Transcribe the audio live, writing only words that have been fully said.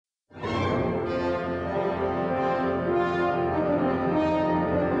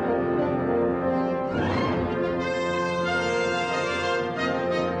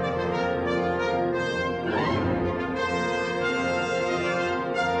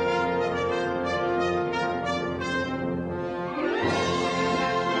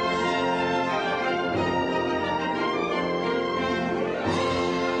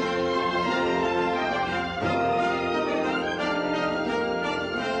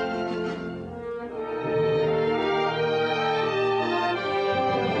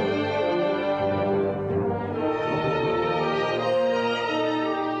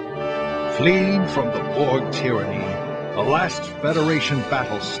Fleeing from the Borg tyranny, the last Federation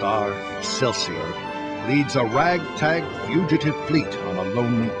battle star, Excelsior, leads a ragtag fugitive fleet on a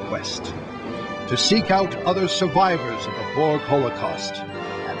lonely quest to seek out other survivors of the Borg Holocaust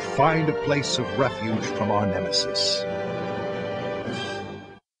and find a place of refuge from our nemesis.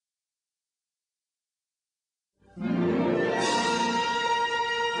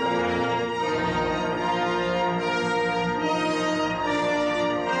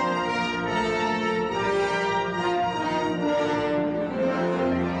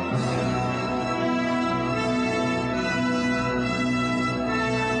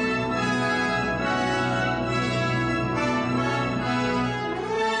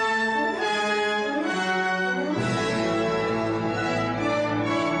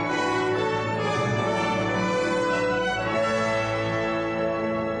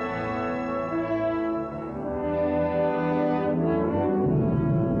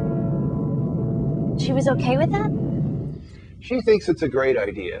 She was okay with that? She thinks it's a great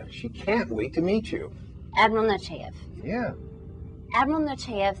idea. She can't wait to meet you. Admiral Nechayev. Yeah. Admiral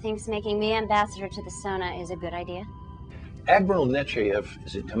Nechayev thinks making me ambassador to the Sona is a good idea. Admiral Nechayev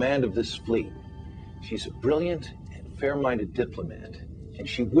is in command of this fleet. She's a brilliant and fair-minded diplomat, and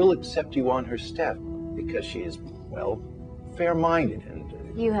she will accept you on her staff because she is, well, fair-minded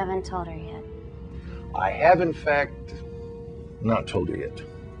and... You haven't told her yet. I have, in fact, not told her yet.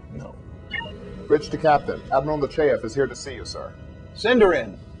 No. Bridge to Captain. Admiral Nechayev is here to see you, sir. Send her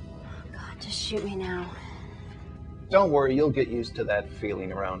in. God, just shoot me now. Don't worry, you'll get used to that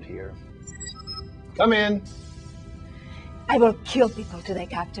feeling around here. Come in. I will kill people today,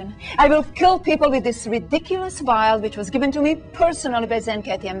 Captain. I will kill people with this ridiculous vial which was given to me personally by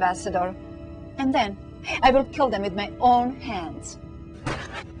Zenkati Ambassador. And then I will kill them with my own hands.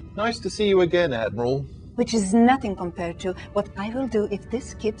 Nice to see you again, Admiral. Which is nothing compared to what I will do if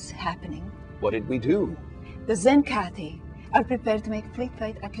this keeps happening. What did we do? The Zenkati are prepared to make fleet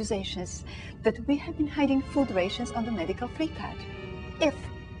fight accusations that we have been hiding food rations on the medical fleet pad. If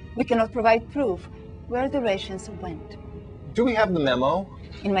we cannot provide proof where the rations went. Do we have the memo?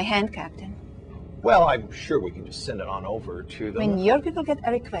 In my hand, Captain. Well, I'm sure we can just send it on over to them. When your people get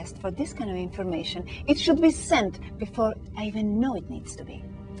a request for this kind of information, it should be sent before I even know it needs to be.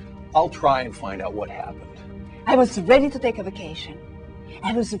 I'll try and find out what happened. I was ready to take a vacation.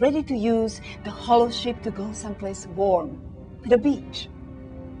 I was ready to use the hollow ship to go someplace warm, the beach.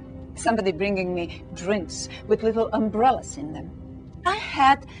 Somebody bringing me drinks with little umbrellas in them. I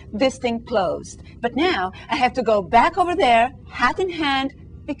had this thing closed, but now I have to go back over there, hat in hand,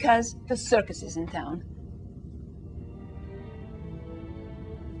 because the circus is in town.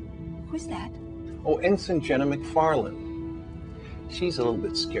 Who's that? Oh, Ensign Jenna McFarlane. She's a little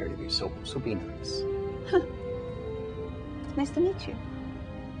bit scared of you, so be nice. Huh. Nice to meet you.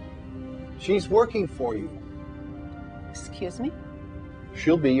 She's working for you. Excuse me?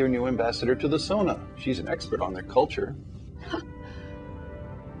 She'll be your new ambassador to the Sona. She's an expert on their culture.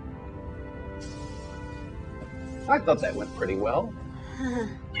 I thought that went pretty well.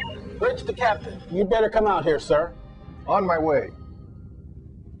 Bridge to Captain. You better come out here, sir. On my way.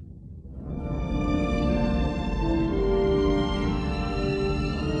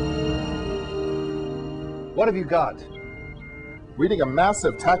 What have you got? Reading a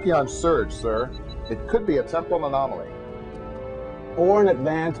massive tachyon surge, sir. It could be a temporal anomaly. Or an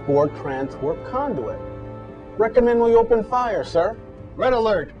advanced Borg transport conduit. Recommend we open fire, sir. Red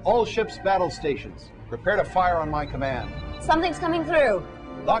alert! All ships battle stations. Prepare to fire on my command. Something's coming through.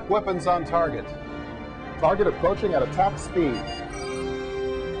 Lock weapons on target. Target approaching at attack speed.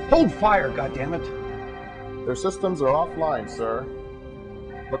 Hold fire, goddammit! Their systems are offline, sir.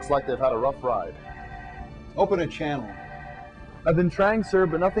 Looks like they've had a rough ride. Open a channel. I've been trying, sir,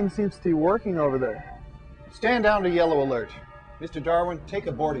 but nothing seems to be working over there. Stand down to yellow alert. Mr. Darwin, take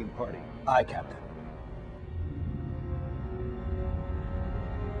a boarding party. Aye, Captain.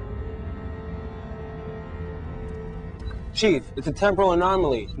 Chief, it's a temporal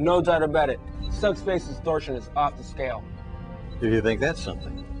anomaly. No doubt about it. Subspace distortion is off the scale. Do you think that's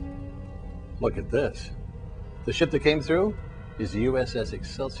something? Look at this. The ship that came through is the USS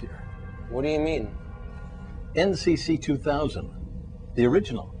Excelsior. What do you mean? NCC 2000. The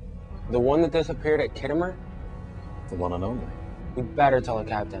original. The one that disappeared at Kittimer? The one and only. We better tell the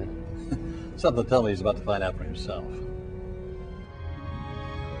captain. Something to tell me he's about to find out for himself.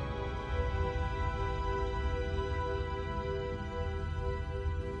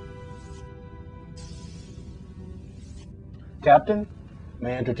 Captain,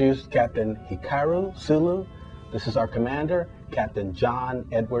 may I introduce Captain Hikaru Sulu. This is our commander, Captain John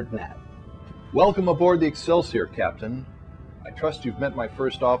Edward Knapp. Welcome aboard the Excelsior, Captain. I trust you've met my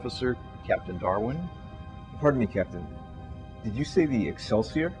first officer, Captain Darwin. Pardon me, Captain. Did you say the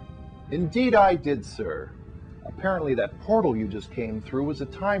Excelsior? Indeed I did, sir. Apparently that portal you just came through was a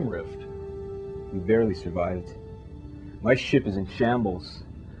time rift. We barely survived. My ship is in shambles.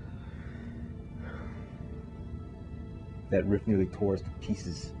 That rift nearly tore us to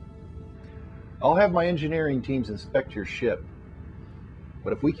pieces. I'll have my engineering teams inspect your ship.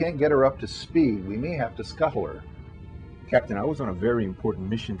 But if we can't get her up to speed, we may have to scuttle her. Captain, I was on a very important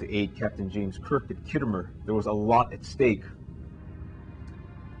mission to aid Captain James Kirk at Kittimer. There was a lot at stake.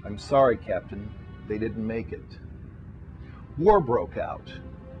 I'm sorry, Captain. They didn't make it. War broke out.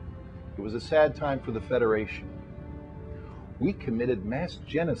 It was a sad time for the Federation. We committed mass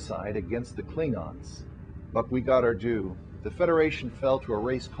genocide against the Klingons. But we got our due. The Federation fell to a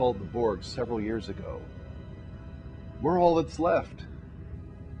race called the Borg several years ago. We're all that's left.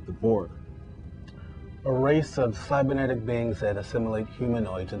 The Borg? A race of cybernetic beings that assimilate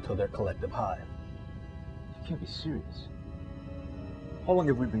humanoids into their collective hive. You can't be serious. How long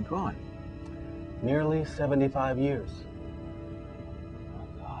have we been gone? Nearly 75 years.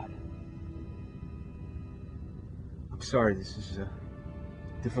 Oh, God. I'm sorry, this is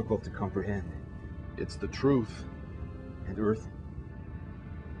difficult to comprehend. It's the truth. And Earth?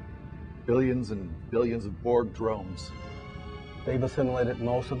 Billions and billions of Borg drones. They've assimilated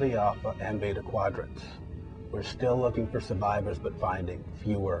most of the Alpha and Beta quadrants. We're still looking for survivors, but finding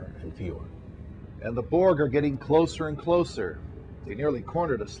fewer and fewer. And the Borg are getting closer and closer. They nearly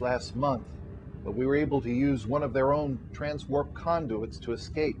cornered us last month, but we were able to use one of their own transwarp conduits to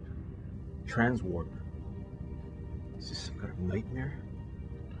escape. Transwarp? Is this some kind of nightmare?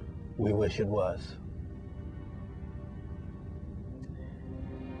 We wish it was.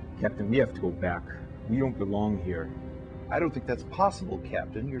 Captain, we have to go back. We don't belong here. I don't think that's possible,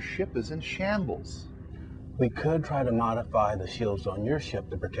 Captain. Your ship is in shambles. We could try to modify the shields on your ship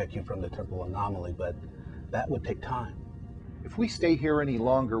to protect you from the temporal anomaly, but that would take time. If we stay here any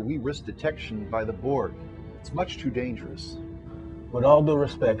longer, we risk detection by the Borg. It's much too dangerous. With all due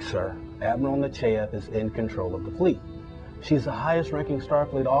respect, sir, Admiral Nechayev is in control of the fleet. She's the highest-ranking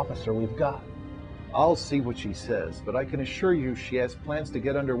Starfleet officer we've got. I'll see what she says, but I can assure you she has plans to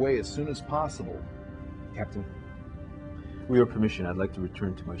get underway as soon as possible. Captain, with your permission, I'd like to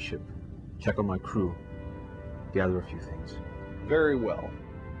return to my ship, check on my crew, gather a few things. Very well.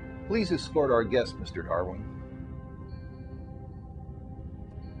 Please escort our guest, Mr. Darwin.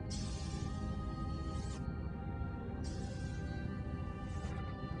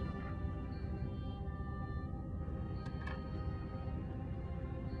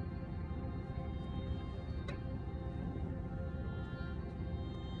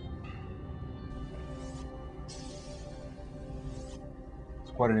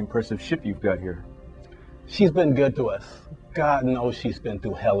 Quite an impressive ship you've got here. She's been good to us. God knows she's been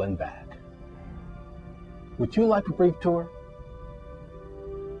through hell and back. Would you like a brief tour?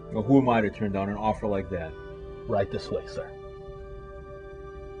 Well, who am I to turn down an offer like that? Right this way, sir.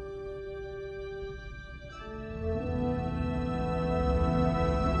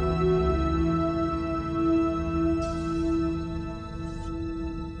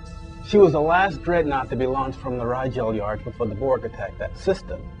 She was the last dreadnought to be launched from the Rigel yards before the Borg attacked that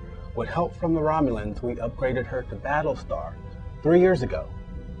system. With help from the Romulans, we upgraded her to Battlestar 3 years ago.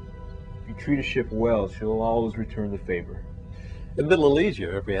 If you treat a ship well, she'll always return the favor. It'd be a little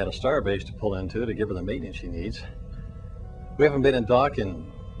easier if we had a starbase to pull into to give her the maintenance she needs. We haven't been in dock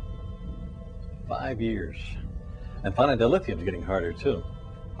in 5 years. And finding dilithium's getting harder, too.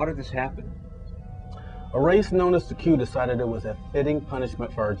 How did this happen? A race known as the Q decided it was a fitting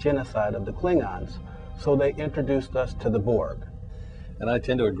punishment for our genocide of the Klingons, so they introduced us to the Borg. And I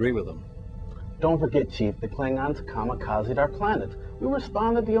tend to agree with them. Don't forget, Chief, the Klingons kamikazed our planet. We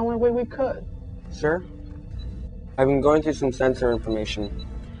responded the only way we could. Sir, I've been going through some sensor information.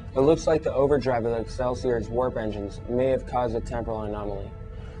 It looks like the overdrive of the Excelsior's warp engines may have caused a temporal anomaly.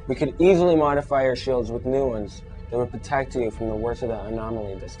 We could easily modify our shields with new ones that would protect you from the worst of the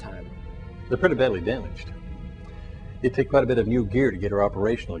anomaly this time. They're pretty badly damaged. It'd take quite a bit of new gear to get her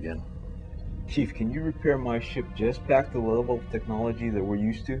operational again. Chief, can you repair my ship just back to the level of technology that we're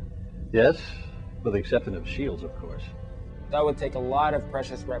used to? Yes, with the exception of shields, of course. That would take a lot of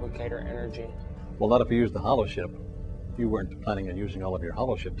precious replicator energy. Well, not if you use the holoship. You weren't planning on using all of your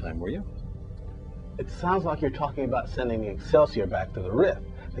holoship time, were you? It sounds like you're talking about sending the Excelsior back to the Rift.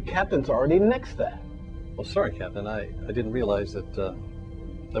 The captain's already nixed that. Well, sorry, Captain. I didn't realize that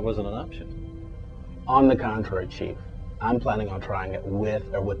that wasn't an option. On the contrary, Chief. I'm planning on trying it with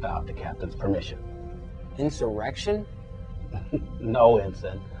or without the captain's permission. Insurrection? No,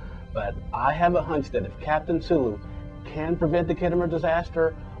 Ensign. But I have a hunch that if Captain Sulu can prevent the Kittimer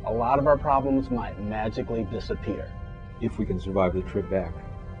disaster, a lot of our problems might magically disappear. If we can survive the trip back.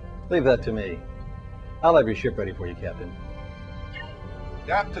 Leave that to me. I'll have your ship ready for you, Captain.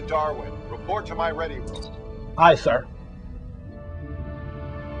 Dap to Darwin. Report to my ready room. Aye, sir.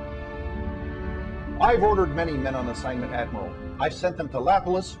 I've ordered many men on assignment, Admiral. I've sent them to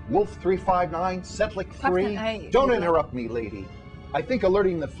Lapalus, Wolf 359, Setlik 3. Captain, Don't interrupt me, lady. I think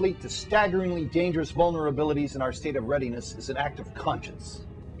alerting the fleet to staggeringly dangerous vulnerabilities in our state of readiness is an act of conscience.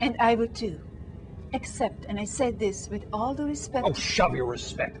 And I would too. Except, and I say this with all due respect... Oh, shove your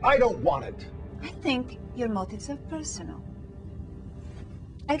respect. I don't want it. I think your motives are personal.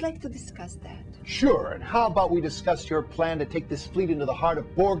 I'd like to discuss that. Sure, and how about we discuss your plan to take this fleet into the heart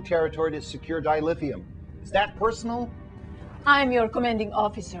of Borg territory to secure dilithium? Is that personal? I'm your commanding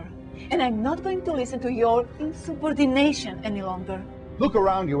officer, and I'm not going to listen to your insubordination any longer. Look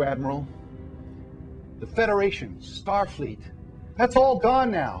around you, Admiral. The Federation, Starfleet, that's all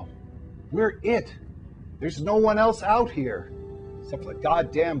gone now. We're it. There's no one else out here, except for the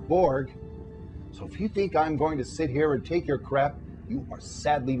goddamn Borg. So if you think I'm going to sit here and take your crap, you are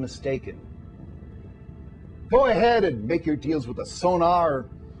sadly mistaken. Go ahead and make your deals with the Sonar or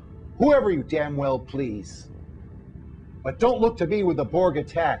whoever you damn well please. But don't look to me with the Borg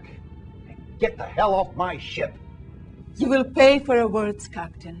attack. And get the hell off my ship. You will pay for your words,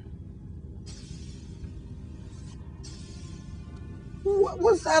 Captain. What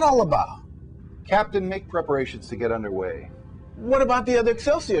was that all about? Captain, make preparations to get underway. What about the other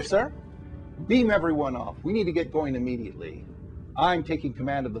Excelsior, sir? Beam everyone off. We need to get going immediately. I'm taking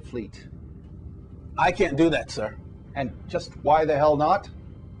command of the fleet. I can't do that, sir. And just why the hell not?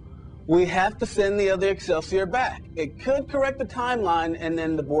 We have to send the other Excelsior back. It could correct the timeline and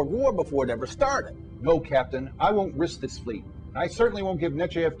end the Borg War before it ever started. No, Captain. I won't risk this fleet. I certainly won't give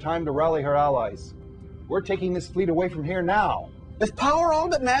Nechayev time to rally her allies. We're taking this fleet away from here now. Is power all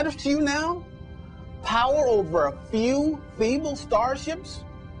that matters to you now? Power over a few feeble starships?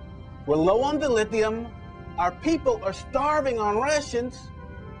 We're low on dilithium. Our people are starving on rations.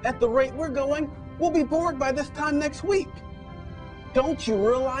 At the rate we're going, we'll be Borg by this time next week. Don't you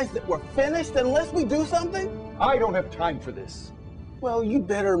realize that we're finished unless we do something? I don't have time for this. Well, you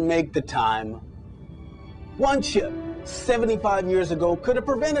better make the time. One ship 75 years ago could have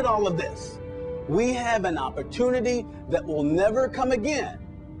prevented all of this. We have an opportunity that will never come again.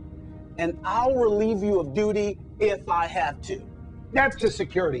 And I'll relieve you of duty if I have to. That's to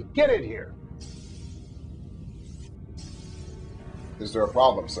security. Get in here. Is there a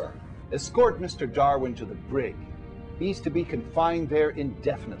problem, sir? Escort Mr. Darwin to the brig. He's to be confined there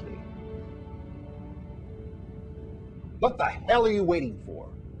indefinitely. What the hell are you waiting for?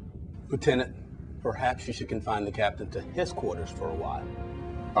 Lieutenant, perhaps you should confine the captain to his quarters for a while.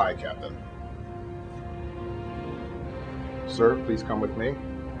 Aye, Captain. Sir, please come with me.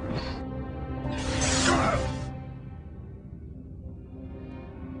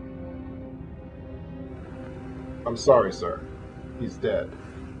 I'm sorry, sir. He's dead.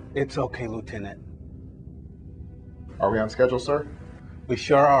 It's okay, Lieutenant. Are we on schedule, sir? We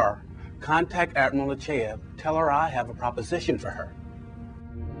sure are. Contact Admiral Nechayev. Tell her I have a proposition for her.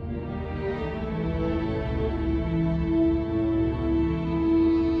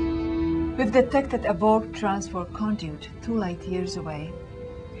 We've detected a Borg transport conduit 2 light years away.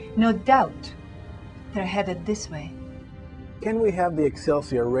 No doubt they're headed this way. Can we have the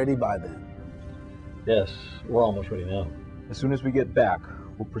Excelsior ready by then? Yes, we're almost ready now. As soon as we get back,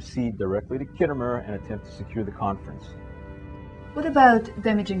 we'll proceed directly to Kittimer and attempt to secure the conference. What about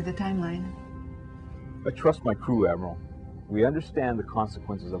damaging the timeline? I trust my crew, Admiral. We understand the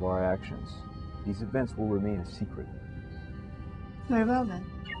consequences of our actions. These events will remain a secret. Very well then.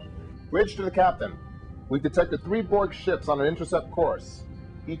 Bridge to the captain. We've detected 3 Borg ships on an intercept course.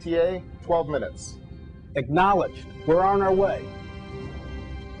 ETA, 12 minutes. Acknowledged. We're on our way.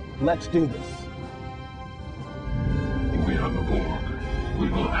 Let's do this. We are the Borg. We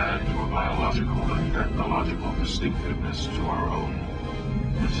will add to a biological and technological distinctiveness to our own.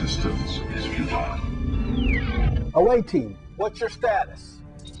 Resistance is futile. Away, team. What's your status?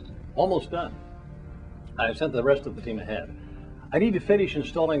 Almost done. I've sent the rest of the team ahead. I need to finish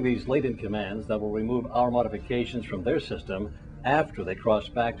installing these latent commands that will remove our modifications from their system after they cross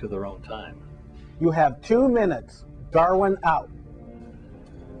back to their own time. You have 2 minutes. Darwin out.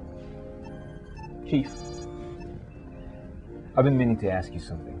 Chief, I've been meaning to ask you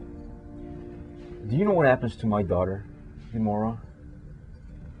something. Do you know what happens to my daughter, Imora?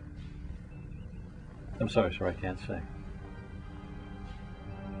 I'm sorry, sir, I can't say.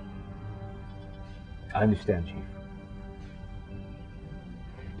 I understand, Chief.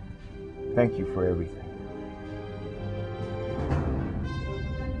 Thank you for everything.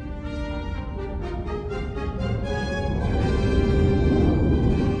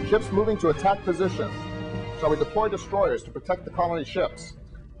 Ships moving to attack position. Shall we deploy destroyers to protect the colony ships?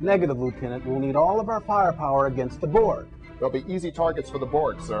 Negative, Lieutenant. We'll need all of our firepower against the Borg. They'll be easy targets for the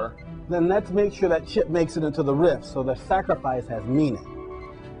Borg, sir. Then let's make sure that ship makes it into the rift so their sacrifice has meaning.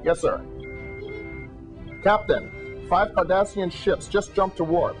 Yes, sir. Captain, 5 Cardassian ships just jumped to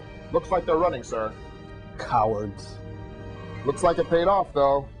warp. Looks like they're running, sir. Cowards. Looks like it paid off,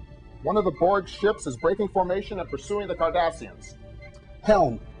 though. One of the Borg ships is breaking formation and pursuing the Cardassians.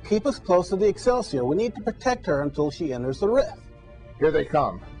 Helm, keep us close to the Excelsior. We need to protect her until she enters the rift. Here they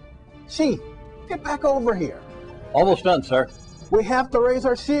come. Chief, get back over here. Almost done, sir. We have to raise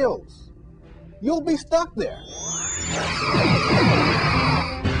our shields. You'll be stuck there.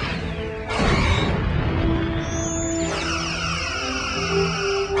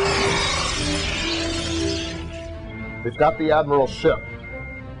 We've got the Admiral's ship.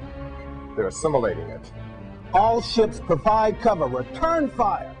 They're assimilating it. All ships provide cover. Return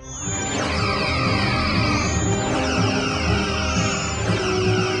fire.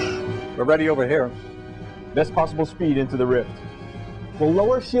 We're ready over here. Best possible speed into the rift. We'll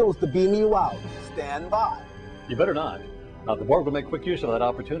lower shields to beam you out. Stand by. You better not. The Borg will make quick use of that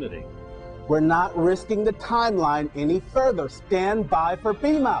opportunity. We're not risking the timeline any further. Stand by for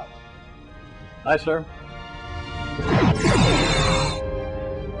beam out. Aye, sir.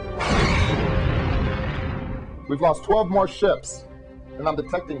 We've lost 12 more ships, and I'm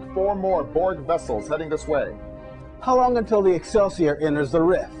detecting 4 more Borg vessels heading this way. How long until the Excelsior enters the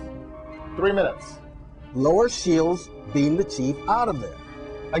rift? 3 minutes. Lower shields, beam the Chief out of there.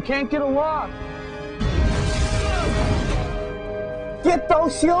 I can't get a lock. Get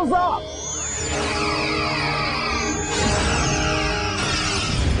those shields up!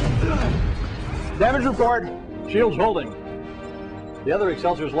 Damage report. Shields holding. The other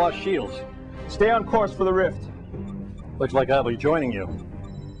Excelsior's lost shields. Stay on course for the rift. Looks like I'll be joining you.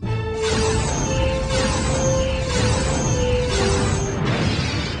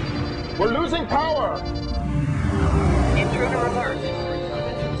 We're losing power! Intruder alert.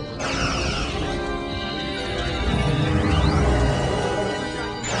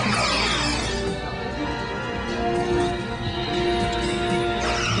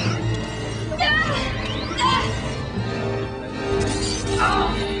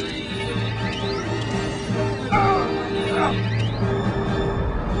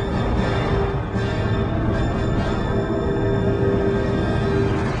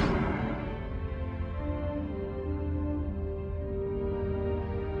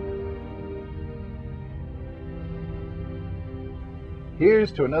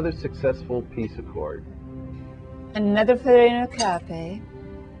 Here's to another successful peace accord. Another Federino Cafe.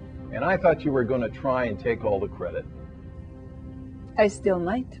 And I thought you were going to try and take all the credit. I still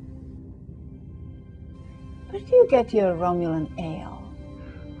might. Where do you get your Romulan ale?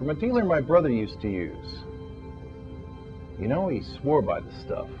 From a dealer my brother used to use. You know, he swore by the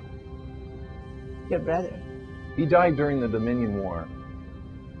stuff. Your brother? He died during the Dominion War.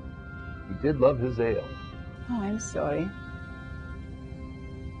 He did love his ale. Oh, I'm sorry.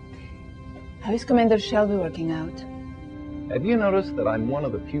 How is Commander Shelby working out? Have you noticed that I'm one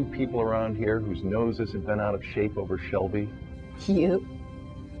of the few people around here whose nose hasn't been out of shape over Shelby? You?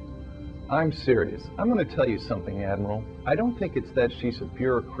 I'm serious. I'm going to tell you something, Admiral. I don't think it's that she's a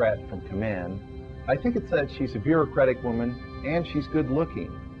bureaucrat from command. I think it's that she's a bureaucratic woman and she's good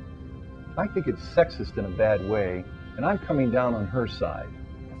looking. I think it's sexist in a bad way, and I'm coming down on her side.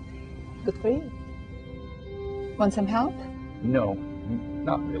 Good for you. Want some help? No,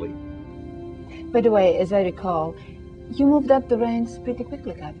 not really. By the way, as I recall, you moved up the ranks pretty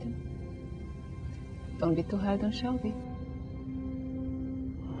quickly, Captain. Don't be too hard on Shelby.